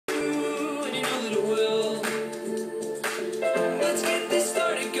that it will. Let's get this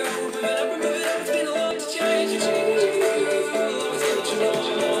started, girl. We're moving up, we're moving up. It's been a long change.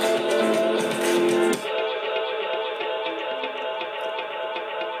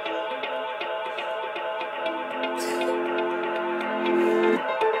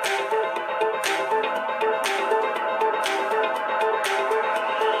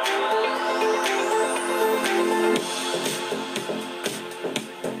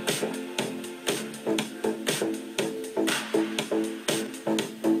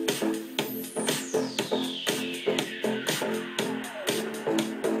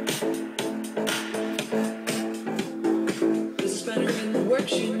 There's a spanner in the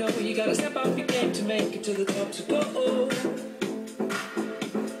works, you know. You gotta step up your game to make it to the top, so go.